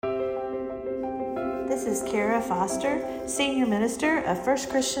This is Kara Foster, Senior Minister of First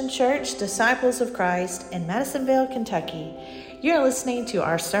Christian Church, Disciples of Christ in Madisonville, Kentucky. You're listening to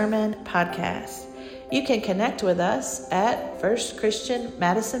our sermon podcast. You can connect with us at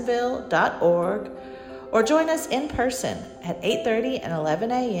firstchristianmadisonville.org or join us in person at 8:30 and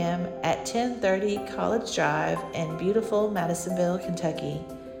 11 a.m. at 1030 College Drive in beautiful Madisonville, Kentucky.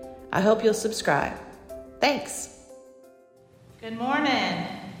 I hope you'll subscribe. Thanks. Good morning.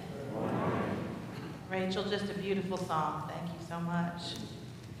 Rachel, just a beautiful song. Thank you so much.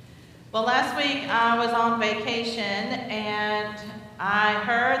 Well, last week I was on vacation and I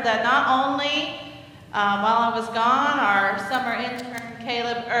heard that not only while I was gone, our summer intern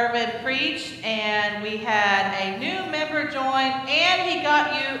Caleb Irvin preached and we had a new member join and he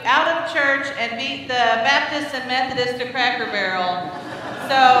got you out of church and beat the Baptists and Methodists to Cracker Barrel.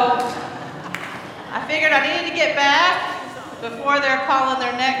 So I figured I needed to get back before they're calling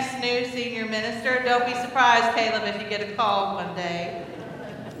their next new senior minister. Don't be surprised, Caleb, if you get a call one day.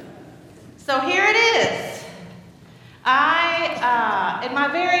 So here it is. In my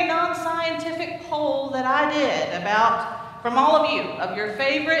very non-scientific poll that I did from all of you, of your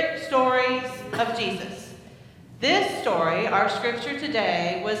favorite stories of Jesus, this story, our scripture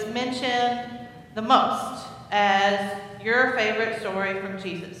today, was mentioned the most as your favorite story from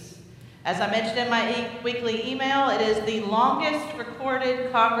Jesus. As I mentioned in my weekly email, it is the longest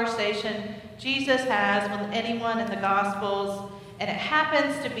recorded conversation Jesus has with anyone in the Gospels, and it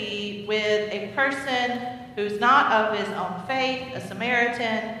happens to be with a person who's not of his own faith, a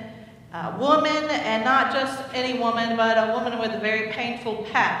Samaritan woman, and not just any woman, but a woman with a very painful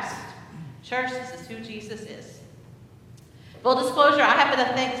past. Church, this is who Jesus is. Full disclosure, I happen to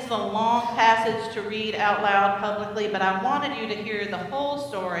think this is a long passage to read out loud publicly, but I wanted you to hear the whole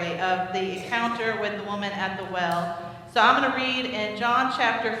story of the encounter with the woman at the well. So I'm going to read in John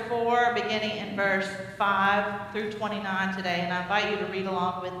chapter 4, beginning in verse 5 through 29 today, and I invite you to read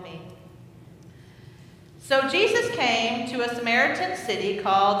along with me. So Jesus came to a Samaritan city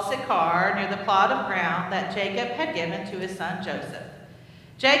called Sychar, near the plot of ground that Jacob had given to his son Joseph.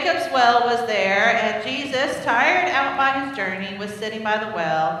 Jacob's well was there, and Jesus, tired out by his journey, was sitting by the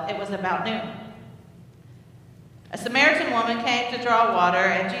well. It was about noon. A Samaritan woman came to draw water,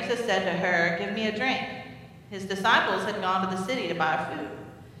 and Jesus said to her, "Give me a drink." His disciples had gone to the city to buy food.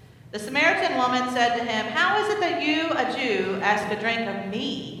 The Samaritan woman said to him, "How is it that you, a Jew, ask a drink of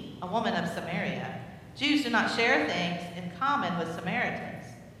me, a woman of Samaria? Jews do not share things in common with Samaritans."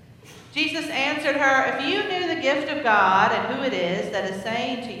 Jesus answered her, "If you knew the gift of God and who it is that is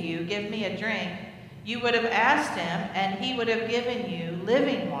saying to you, 'Give me a drink,' you would have asked him, and he would have given you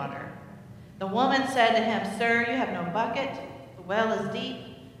living water." The woman said to him, "Sir, you have no bucket. The well is deep.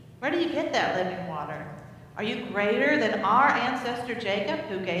 Where do you get that living water? Are you greater than our ancestor Jacob,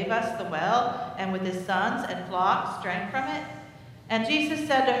 who gave us the well, and with his sons and flocks drank from it?" And Jesus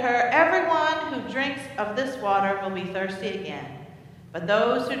said to her, "Everyone who drinks of this water will be thirsty again. But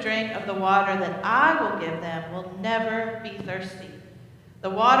those who drink of the water that I will give them will never be thirsty. The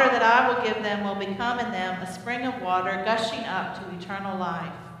water that I will give them will become in them a spring of water gushing up to eternal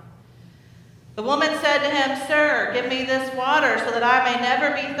life." The woman said to him, "Sir, give me this water so that I may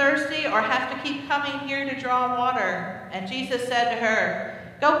never be thirsty or have to keep coming here to draw water." And Jesus said to her,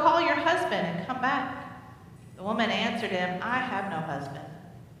 "Go call your husband and come back." The woman answered him, "I have no husband."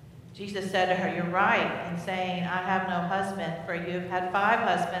 Jesus said to her, "You're right in saying, 'I have no husband,' for you've had 5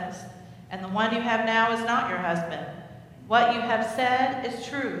 husbands, and the one you have now is not your husband. What you have said is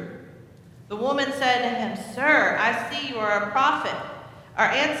true." The woman said to him, "Sir, I see you are a prophet. Our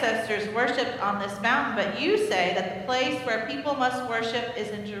ancestors worshipped on this mountain, but you say that the place where people must worship is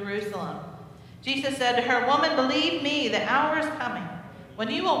in Jerusalem." Jesus said to her, "Woman, believe me, the hour is coming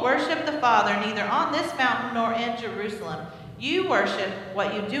when you will worship the Father neither on this mountain nor in Jerusalem. You worship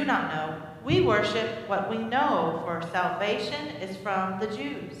what you do not know. We worship what we know, for salvation is from the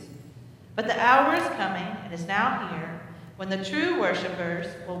Jews. But the hour is coming, and is now here, when the true worshipers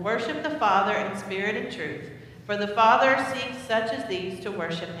will worship the Father in spirit and truth, for the Father seeks such as these to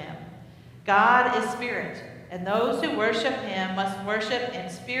worship him. God is spirit, and those who worship him must worship in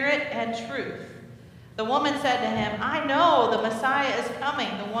spirit and truth." The woman said to him, "I know the Messiah is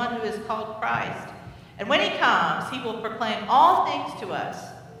coming, the one who is called Christ. And when he comes, he will proclaim all things to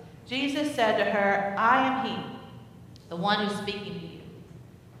us." Jesus said to her, "I am he, the one who's speaking to you."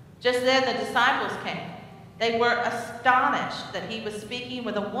 Just then the disciples came. They were astonished that he was speaking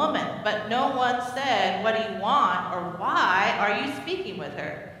with a woman, but no one said, "What do you want?" or "Why are you speaking with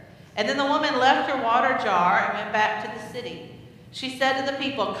her?" And then the woman left her water jar and went back to the city. She said to the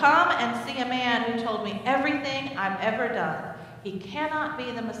people, "Come and see a man who told me everything I've ever done. He cannot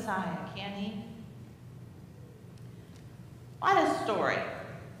be the Messiah, can he?" Why this story?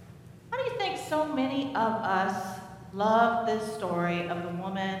 Why do you think so many of us love this story of the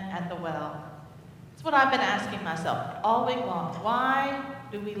woman at the well? It's what I've been asking myself all week long. Why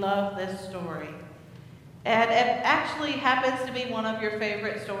do we love this story? And it actually happens to be one of your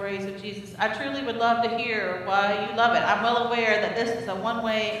favorite stories of Jesus. I truly would love to hear why you love it. I'm well aware that this is a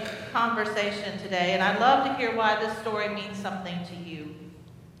one-way conversation today, and I'd love to hear why this story means something to you.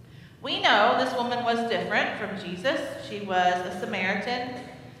 We know this woman was different from Jesus. She was a Samaritan.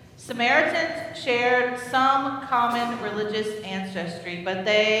 Samaritans shared some common religious ancestry, but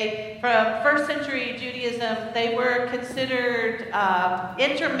from first century Judaism, they were considered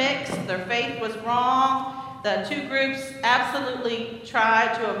intermixed. Their faith was wrong. The two groups absolutely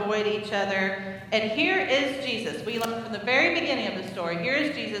tried to avoid each other. And here is Jesus. We learn from the very beginning of the story. Here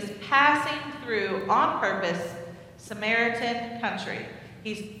is Jesus passing through, on purpose, Samaritan country.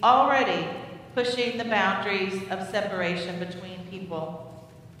 He's already pushing the boundaries of separation between people.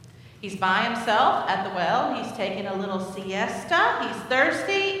 He's by himself at the well. He's taking a little siesta. He's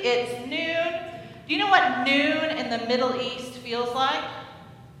thirsty. It's noon. Do you know what noon in the Middle East feels like?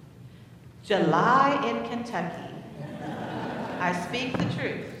 July in Kentucky. I speak the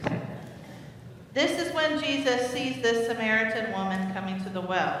truth. This is when Jesus sees this Samaritan woman coming to the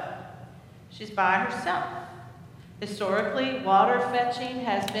well. She's by herself. Historically, water fetching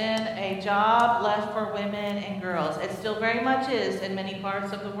has been a job left for women and girls. It still very much is in many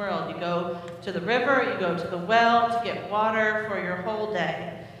parts of the world. You go to the river, you go to the well to get water for your whole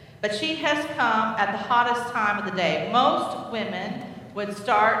day. But she has come at the hottest time of the day. Most women would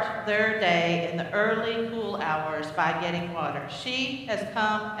start their day in the early, cool hours by getting water. She has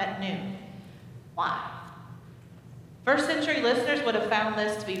come at noon. Why? First century listeners would have found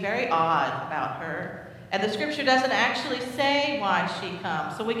this to be very odd about her. And the scripture doesn't actually say why she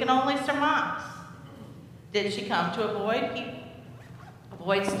comes, so we can only surmise. Did she come to avoid people?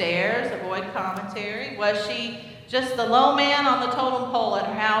 Avoid stares, avoid commentary? Was she just the low man on the totem pole at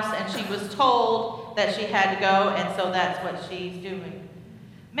her house and she was told that she had to go and so that's what she's doing?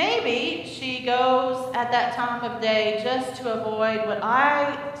 Maybe she goes at that time of day just to avoid what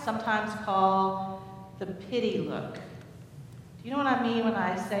I sometimes call the pity look. Do you know what I mean when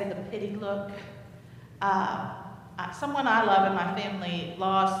I say the pity look? Someone I love in my family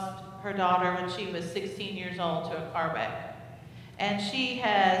lost her daughter when she was 16 years old to a car wreck. And she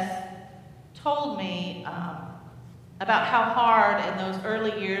has told me about how hard in those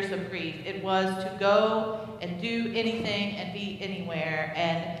early years of grief it was to go and do anything and be anywhere.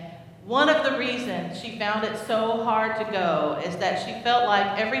 And one of the reasons she found it so hard to go is that she felt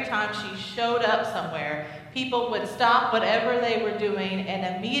like every time she showed up somewhere, people would stop whatever they were doing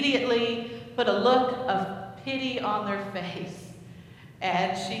and immediately put a look of pity on their face.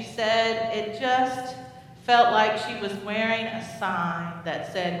 And she said it just felt like she was wearing a sign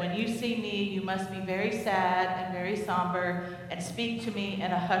that said, when you see me, you must be very sad and very somber and speak to me in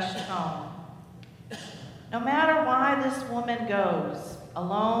a hushed tone. No matter why this woman goes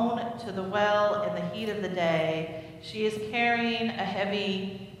alone to the well in the heat of the day, she is carrying a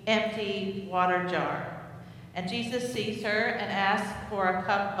heavy, empty water jar. And Jesus sees her and asks for a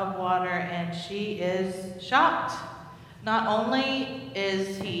cup of water, and she is shocked. Not only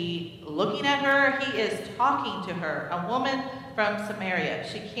is he looking at her, he is talking to her, a woman from Samaria.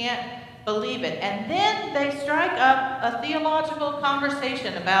 She can't believe it. And then they strike up a theological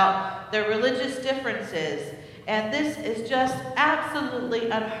conversation about their religious differences. And this is just absolutely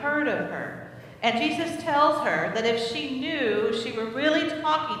unheard of her. And Jesus tells her that if she knew she were really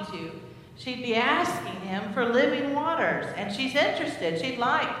talking to, she'd be asking him for living waters. And she's interested. She'd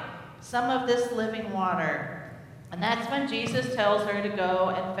like some of this living water. And that's when Jesus tells her to go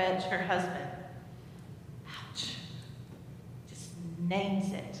and fetch her husband. Ouch. Just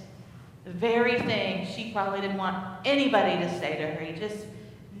names it. The very thing she probably didn't want anybody to say to her. He just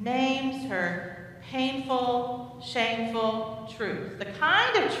names her painful, shameful truth. The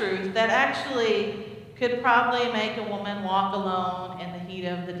kind of truth that actually could probably make a woman walk alone in the heat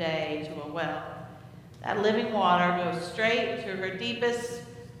of the day to a well. That living water goes straight to her deepest,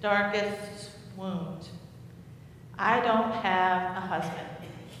 darkest wound. I don't have a husband.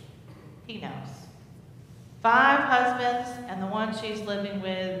 He knows. 5 husbands, and the one she's living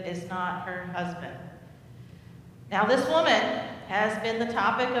with is not her husband. Now, this woman has been the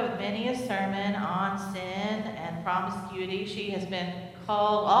topic of many a sermon on sin and promiscuity. She has been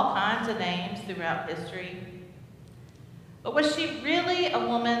called all kinds of names throughout history. But was she really a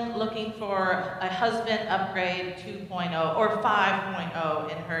woman looking for a husband upgrade 2.0 or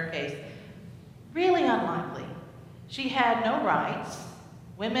 5.0 in her case? Really unlikely. She had no rights,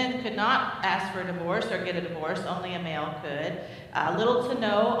 Women could not ask for a divorce or get a divorce, only a male could. Little to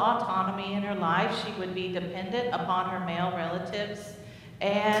no autonomy in her life. She would be dependent upon her male relatives,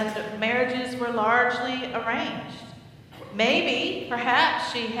 and marriages were largely arranged. Maybe,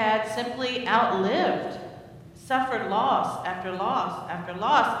 perhaps, she had simply outlived, suffered loss after loss after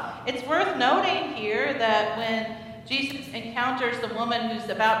loss. It's worth noting here that when Jesus encounters the woman who's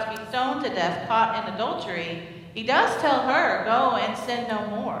about to be stoned to death, caught in adultery, he does tell her, go and sin no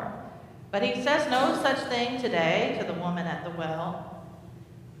more. But he says no such thing today to the woman at the well.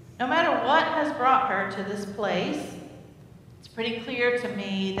 No matter what has brought her to this place, it's pretty clear to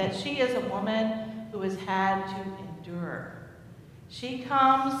me that she is a woman who has had to endure. She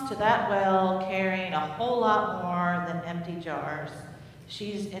comes to that well carrying a whole lot more than empty jars.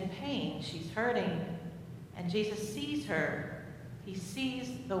 She's in pain, she's hurting, and Jesus sees her. He sees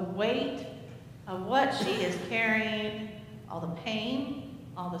the weight of what she is carrying, all the pain,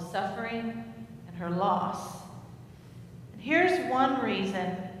 all the suffering, and her loss. And here's one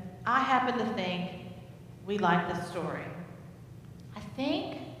reason I happen to think we like this story. I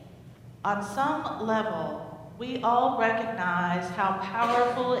think on some level, we all recognize how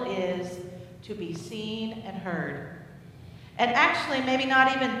powerful it is to be seen and heard. And actually, maybe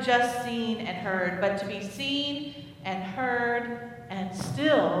not even just seen and heard, but to be seen and heard and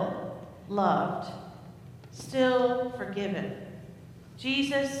still loved, still forgiven.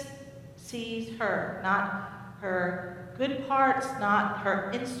 Jesus sees her, not her good parts, not her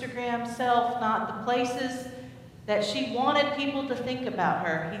Instagram self, not the places that she wanted people to think about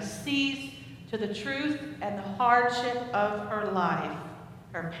her. He sees to the truth and the hardship of her life,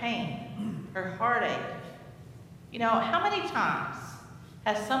 her pain, her heartache. You know, how many times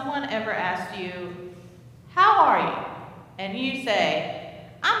has someone ever asked you, how are you? And you say,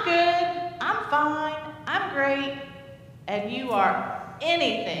 I'm good, I'm fine, I'm great, and you are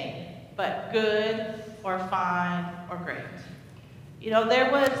anything but good or fine or great. You know,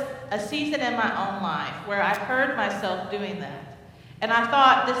 there was a season in my own life where I heard myself doing that. And I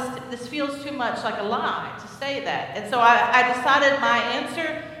thought, this feels too much like a lie to say that. And so I decided my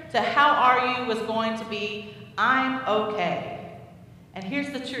answer to how are you was going to be, I'm okay. And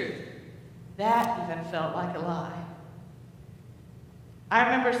here's the truth. That even felt like a lie. I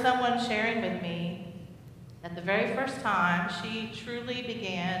remember someone sharing with me that the very first time she truly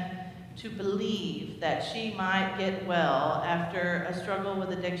began to believe that she might get well after a struggle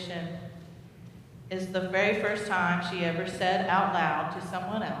with addiction is the very first time she ever said out loud to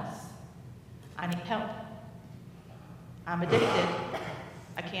someone else, I need help. I'm addicted.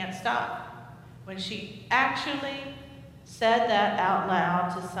 I can't stop. When she actually said that out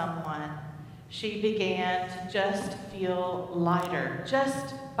loud to someone, she began to just feel lighter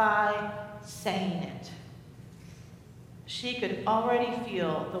just by saying it. She could already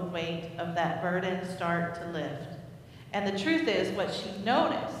feel the weight of that burden start to lift. And the truth is, what she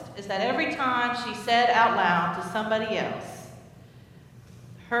noticed is that every time she said out loud to somebody else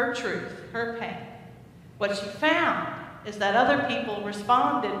her truth, her pain, what she found is that other people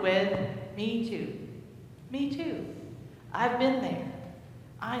responded with, me too. Me too. I've been there.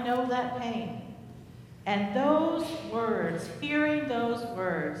 I know that pain. And those words, hearing those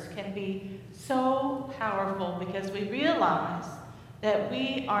words, can be so powerful because we realize that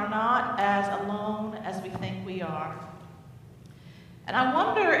we are not as alone as we think we are. And I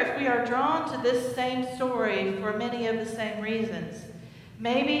wonder if we are drawn to this same story for many of the same reasons.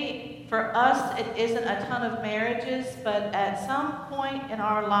 Maybe for us it isn't a ton of marriages, but at some point in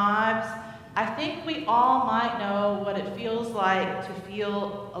our lives, I think we all might know what it feels like to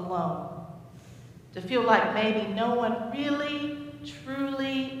feel alone. To feel like maybe no one really,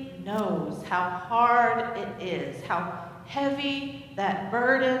 truly knows how hard it is, how heavy that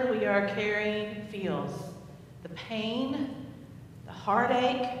burden we are carrying feels. The pain, the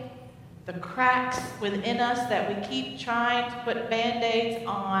heartache, the cracks within us that we keep trying to put Band-Aids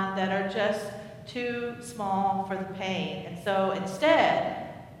on that are just too small for the pain. And so instead,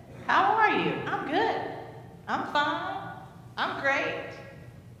 how are you? I'm good. I'm fine. I'm great.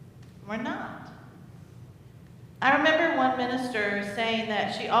 We're not. I remember one minister saying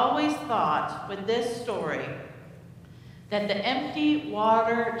that she always thought with this story that the empty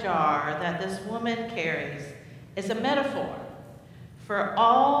water jar that this woman carries is a metaphor for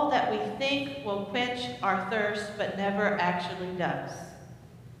all that we think will quench our thirst but never actually does.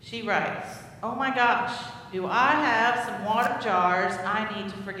 She writes, oh my gosh, do I have some water jars I need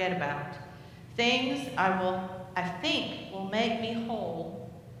to forget about? Things I think will make me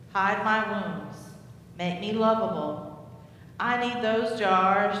whole, hide my wounds, make me lovable. I need those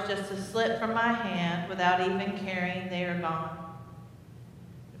jars just to slip from my hand without even caring they are gone.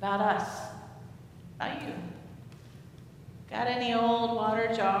 about us, about you. Got any old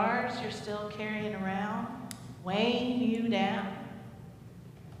water jars you're still carrying around, weighing you down?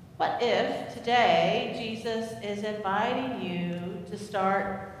 What if today Jesus is inviting you to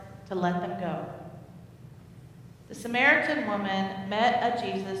start to let them go? The Samaritan woman met a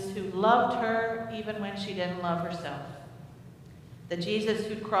Jesus who loved her even when she didn't love herself. The Jesus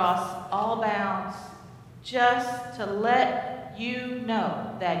who crossed all bounds just to let you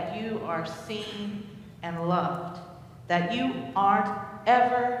know that you are seen and loved, that you aren't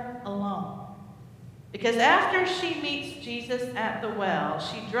ever alone. Because after she meets Jesus at the well,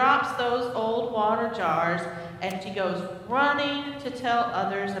 she drops those old water jars and she goes running to tell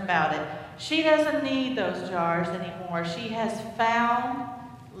others about it. She doesn't need those jars anymore. She has found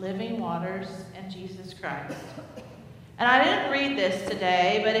living waters in Jesus Christ. And I didn't read this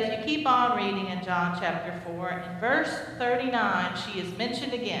today, but if you keep on reading in John chapter 4, in verse 39, she is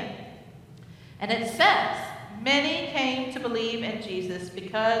mentioned again. And it says, many came to believe in Jesus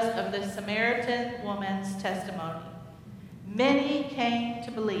because of the Samaritan woman's testimony. Many came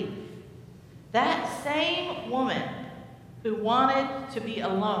to believe. That same woman who wanted to be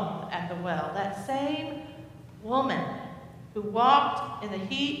alone at the well, that same woman who walked in the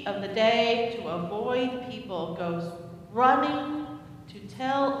heat of the day to avoid people, goes running to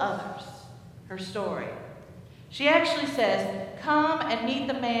tell others her story. She actually says, come and meet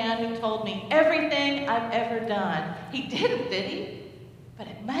the man who told me everything I've ever done. He didn't, did he? But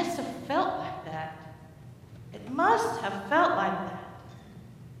it must have felt like that. It must have felt like that.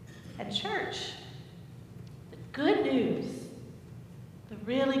 At church, the good news, the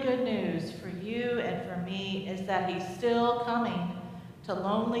really good news for you and for me is that he's still coming to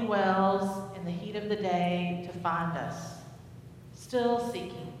lonely wells in the heat of the day to find us. Still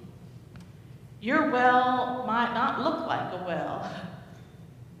seeking. Your well might not look like a well.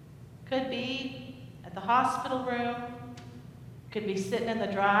 Could be at the hospital room. Could be sitting in the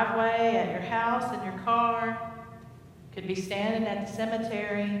driveway at your house in your car. Could be standing at the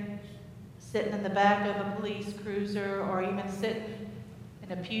cemetery, sitting in the back of a police cruiser, or even sitting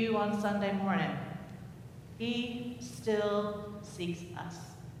in a pew on Sunday morning. He still seeks us.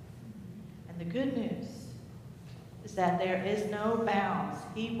 And the good news is that there is no bounds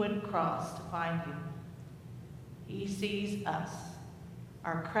he wouldn't cross to find you. He sees us,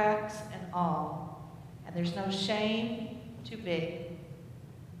 our cracks and all, and there's no shame too big,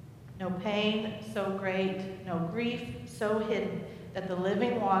 no pain so great, no grief so hidden that the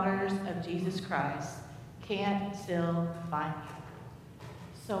living waters of Jesus Christ can't still find you.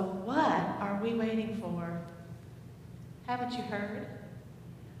 So what are we waiting for? Haven't you heard?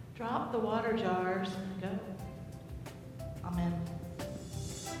 Drop the water jars and go. Amen.